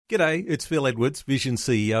G'day, it's Phil Edwards, Vision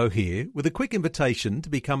CEO here, with a quick invitation to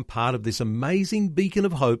become part of this amazing beacon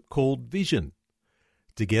of hope called Vision.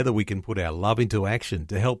 Together we can put our love into action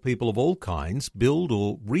to help people of all kinds build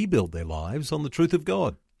or rebuild their lives on the truth of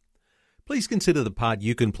God. Please consider the part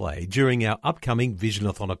you can play during our upcoming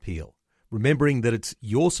Visionathon appeal, remembering that it's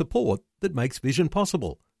your support that makes Vision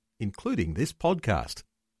possible, including this podcast.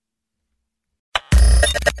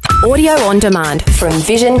 Audio on demand from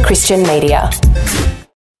Vision Christian Media.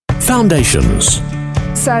 Foundations.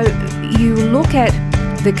 So you look at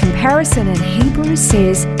the comparison, and Hebrews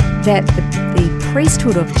says that the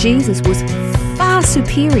priesthood of Jesus was far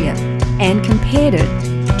superior and compared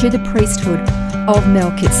it to the priesthood of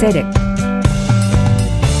Melchizedek.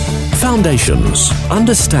 Foundations.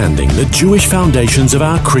 Understanding the Jewish foundations of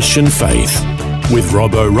our Christian faith with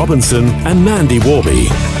Robbo Robinson and Mandy Warby.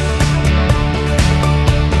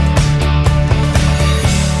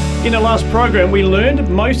 In our last program, we learned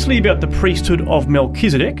mostly about the priesthood of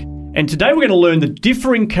Melchizedek, and today we're going to learn the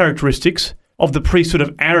differing characteristics of the priesthood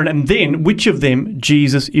of Aaron, and then which of them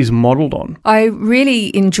Jesus is modelled on. I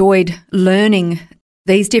really enjoyed learning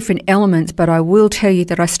these different elements, but I will tell you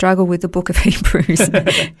that I struggle with the book of Hebrews.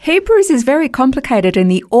 Hebrews is very complicated,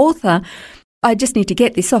 and the author, I just need to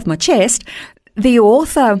get this off my chest, the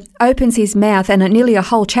author opens his mouth and nearly a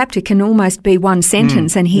whole chapter can almost be one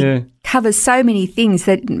sentence, and he covers so many things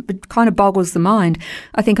that it kind of boggles the mind.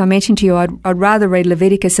 I think I mentioned to you I'd rather read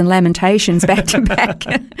Leviticus and Lamentations back to back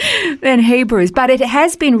than Hebrews. But it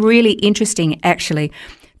has been really interesting, actually,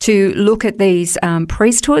 to look at these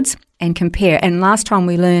priesthoods and compare. And last time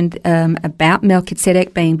we learned about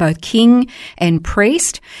Melchizedek being both king and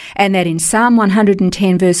priest, and that in Psalm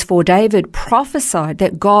 110 verse 4, David prophesied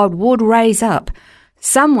that God would raise up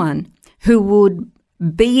someone who would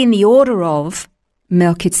be in the order of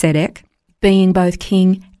Melchizedek, being both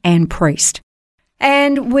king and priest.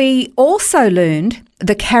 And we also learned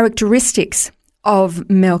the characteristics of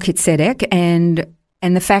Melchizedek and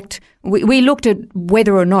the fact we looked at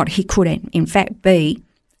whether or not he could in fact be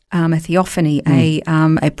a theophany,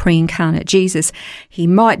 a pre-incarnate Jesus. He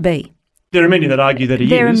might be. There are many that argue that he is.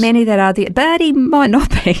 There are many that argue, but he might not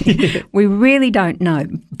be. Yeah. We really don't know.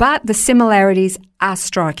 But the similarities are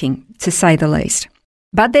striking, to say the least.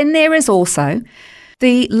 But then there is also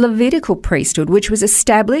the Levitical priesthood, which was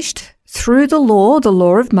established through the law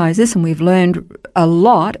of Moses, and we've learned a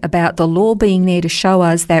lot about the law being there to show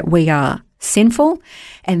us that we are sinful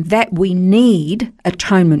and that we need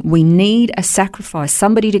atonement. We need a sacrifice,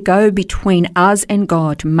 somebody to go between us and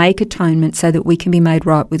God to make atonement so that we can be made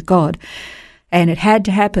right with God. And it had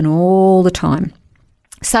to happen all the time.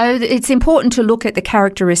 So it's important to look at the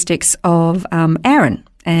characteristics of Aaron,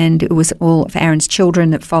 and it was all of Aaron's children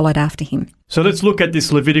that followed after him. So let's look at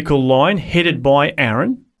this Levitical line headed by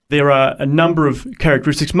Aaron. There are a number of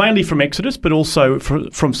characteristics, mainly from Exodus, but also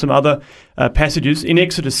from some other passages. In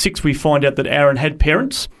Exodus 6, we find out that Aaron had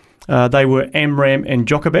parents. They were Amram and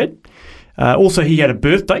Jochebed. Also, he had a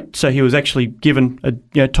birth date, so he was actually given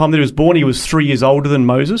a time that he was born. He was 3 years older than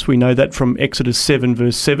Moses. We know that from Exodus 7,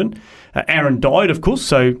 verse 7. Aaron died, of course,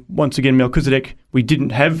 so once again, Melchizedek, we didn't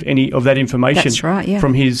have any of that information. That's right, yeah.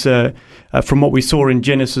 From his from what we saw in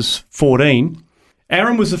Genesis 14.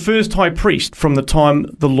 Aaron was the first high priest from the time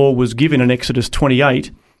the law was given in Exodus 28.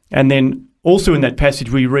 And then also in that passage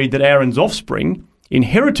we read that Aaron's offspring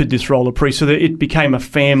inherited this role of priest, so that it became a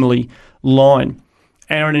family line.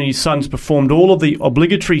 Aaron and his sons performed all of the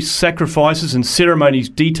obligatory sacrifices and ceremonies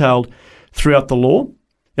detailed throughout the law.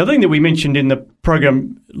 The other thing that we mentioned in the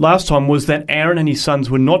program last time was that Aaron and his sons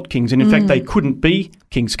were not kings, and in fact they couldn't be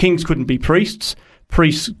kings. Kings couldn't be priests.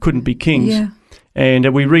 Priests couldn't be kings. Yeah.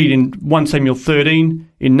 And we read in 1 Samuel 13,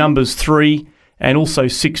 in Numbers 3, and also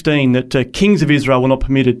 16, that kings of Israel were not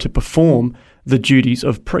permitted to perform the duties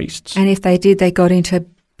of priests. And if they did, they got into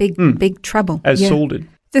big trouble. As Saul did.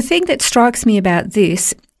 The thing that strikes me about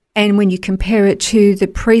this, and when you compare it to the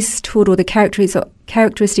priesthood or the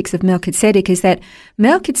characteristics of Melchizedek, is that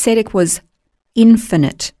Melchizedek was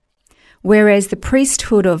infinite. Whereas the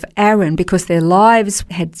priesthood of Aaron, because their lives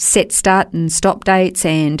had set start and stop dates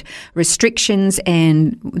and restrictions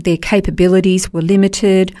and their capabilities were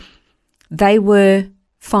limited, they were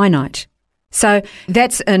finite. So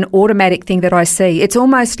that's an automatic thing that I see. It's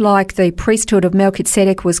almost like the priesthood of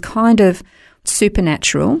Melchizedek was kind of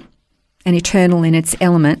supernatural and eternal in its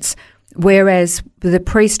elements, whereas the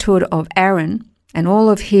priesthood of Aaron and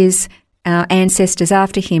all of his ancestors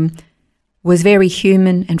after him was very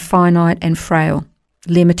human and finite and frail,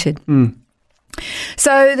 limited.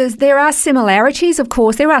 So there are similarities, of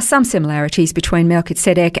course. There are some similarities between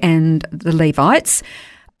Melchizedek and the Levites,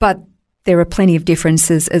 but there are plenty of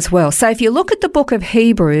differences as well. So if you look at the book of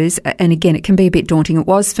Hebrews, and again, it can be a bit daunting, it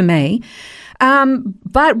was for me,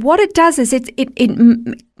 but what it does is it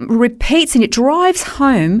repeats and it drives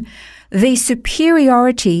home the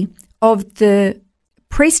superiority of the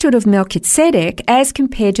priesthood of Melchizedek as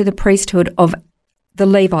compared to the priesthood of the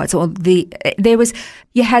Levites.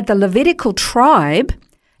 You had the Levitical tribe,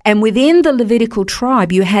 and within the Levitical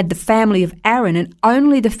tribe, you had the family of Aaron, and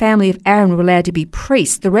only the family of Aaron were allowed to be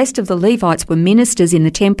priests. The rest of the Levites were ministers in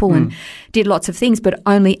the temple and did lots of things, but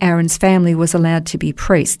only Aaron's family was allowed to be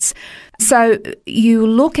priests. So you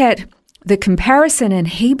look at the comparison, and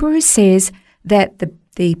Hebrews says that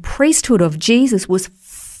the priesthood of Jesus was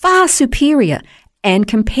far superior and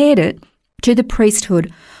compared it to the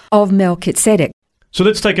priesthood of Melchizedek. So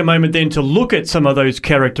let's take a moment then to look at some of those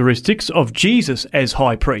characteristics of Jesus as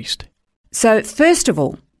high priest. So first of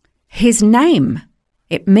all, his name,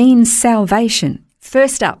 it means salvation.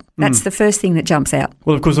 First up, that's the first thing that jumps out.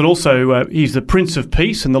 Well, of course, it also, he's the Prince of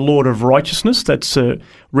Peace and the Lord of Righteousness. That's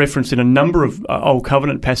referenced in a number of Old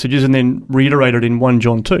Covenant passages and then reiterated in 1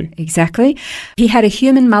 John 2. Exactly. He had a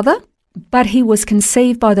human mother, but he was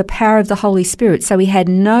conceived by the power of the Holy Spirit. So he had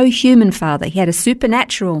no human father. He had a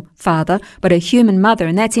supernatural father, but a human mother.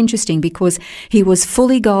 And that's interesting because he was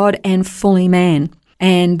fully God and fully man.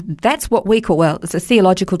 And that's what we call, well, it's a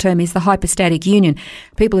theological term, is the hypostatic union.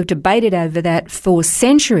 People have debated over that for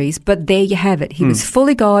centuries, but there you have it. He was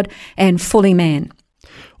fully God and fully man.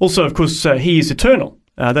 Also, of course, he is eternal.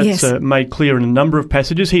 That's made clear in a number of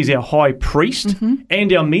passages. He's our high priest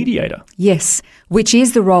and our mediator. Yes, which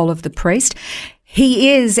is the role of the priest. He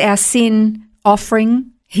is our sin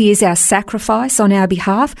offering. He is our sacrifice on our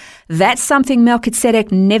behalf. That's something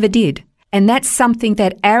Melchizedek never did. And that's something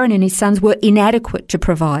that Aaron and his sons were inadequate to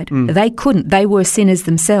provide. They couldn't. They were sinners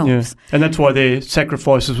themselves. Yeah. And that's why their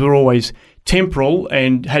sacrifices were always temporal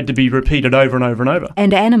and had to be repeated over and over and over.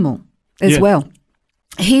 And animal as well.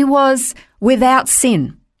 He was without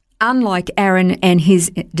sin. Unlike Aaron and his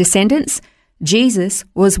descendants, Jesus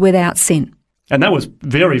was without sin. And that was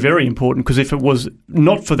very, very important, because if it was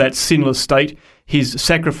not for that sinless state, his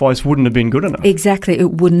sacrifice wouldn't have been good enough. Exactly.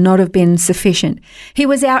 It would not have been sufficient. He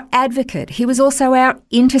was our advocate. He was also our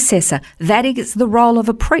intercessor. That is the role of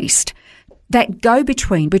a priest. That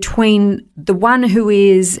go-between, between the one who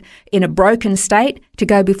is in a broken state to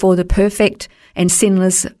go before the perfect and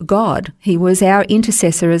sinless God. He was our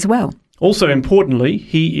intercessor as well. Also, importantly,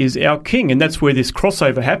 he is our king, and that's where this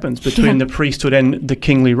crossover happens between the priesthood and the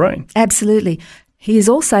kingly reign. Absolutely. He is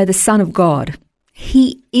also the Son of God.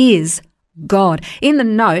 He is God. In the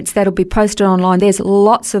notes that'll be posted online, there's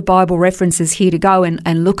lots of Bible references here to go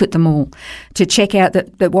and look at them all to check out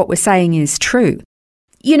that what we're saying is true.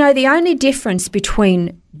 You know, the only difference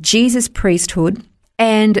between Jesus' priesthood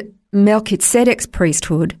and Melchizedek's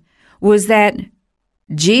priesthood was that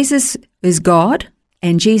Jesus is God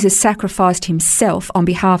and Jesus sacrificed himself on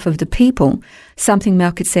behalf of the people, something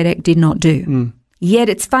Melchizedek did not do. Yet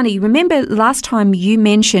it's funny, remember last time you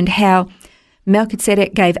mentioned how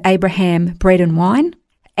Melchizedek gave Abraham bread and wine?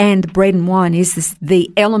 And bread and wine is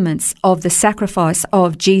the elements of the sacrifice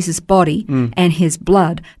of Jesus' body and his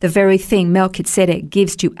blood. The very thing Melchizedek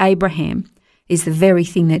gives to Abraham is the very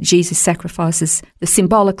thing that Jesus sacrifices,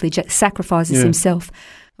 symbolically sacrifices himself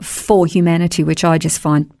for humanity, which I just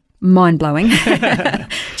find mind-blowing,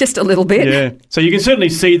 just a little bit. Yeah. So you can certainly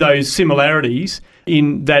see those similarities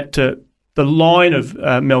in that the line of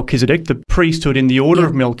Melchizedek, the priesthood in the order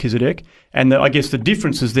of Melchizedek, and I guess the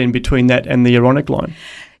differences then between that and the Aaronic line.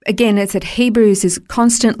 Again, it's that Hebrews is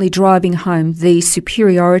constantly driving home the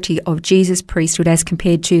superiority of Jesus' priesthood as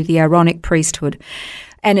compared to the Aaronic priesthood.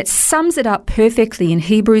 And it sums it up perfectly in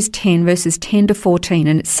Hebrews 10, verses 10 to 14.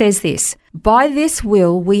 And it says this, "By this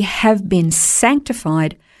will we have been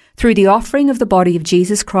sanctified through the offering of the body of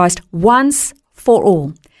Jesus Christ once for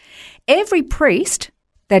all. Every priest,"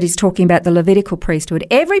 that is talking about the Levitical priesthood,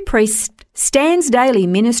 "every priest stands daily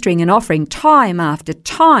ministering and offering time after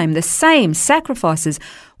time the same sacrifices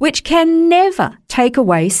which can never take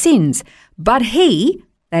away sins. But he,"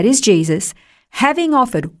 that is Jesus, "having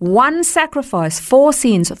offered one sacrifice for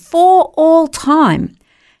sins for all time,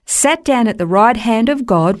 sat down at the right hand of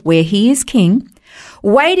God where he is king,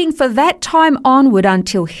 waiting for that time onward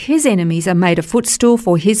until his enemies are made a footstool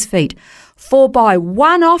for his feet. For by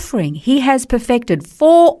one offering he has perfected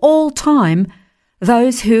for all time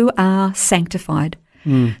those who are sanctified."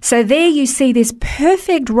 So there you see this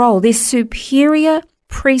perfect role, this superior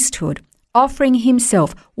priesthood, offering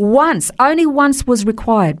himself once, only once was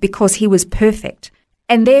required because he was perfect,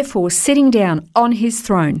 and therefore sitting down on his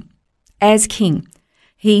throne as king.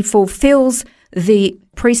 He fulfills the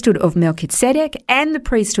priesthood of Melchizedek and the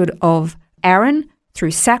priesthood of Aaron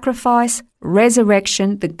through sacrifice,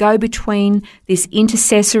 resurrection, the go-between, this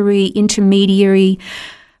intercessory, intermediary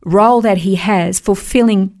role that he has,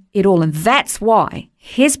 fulfilling it all. And that's why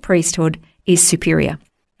his priesthood is superior.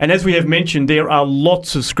 And as we have mentioned, there are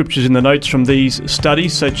lots of scriptures in the notes from these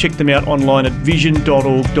studies, so check them out online at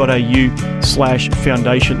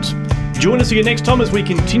vision.org.au/foundations. Join us again next time as we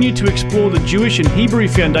continue to explore the Jewish and Hebrew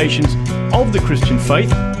foundations of the Christian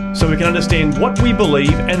faith so we can understand what we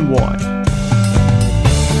believe and why.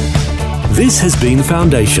 This has been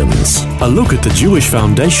Foundations, a look at the Jewish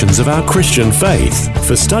foundations of our Christian faith.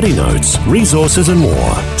 For study notes, resources and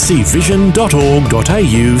more, see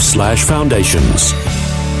vision.org.au/foundations.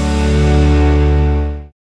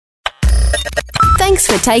 Thanks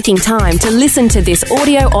for taking time to listen to this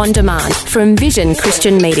audio on demand from Vision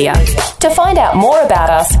Christian Media. To find out more about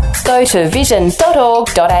us, go to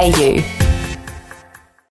vision.org.au.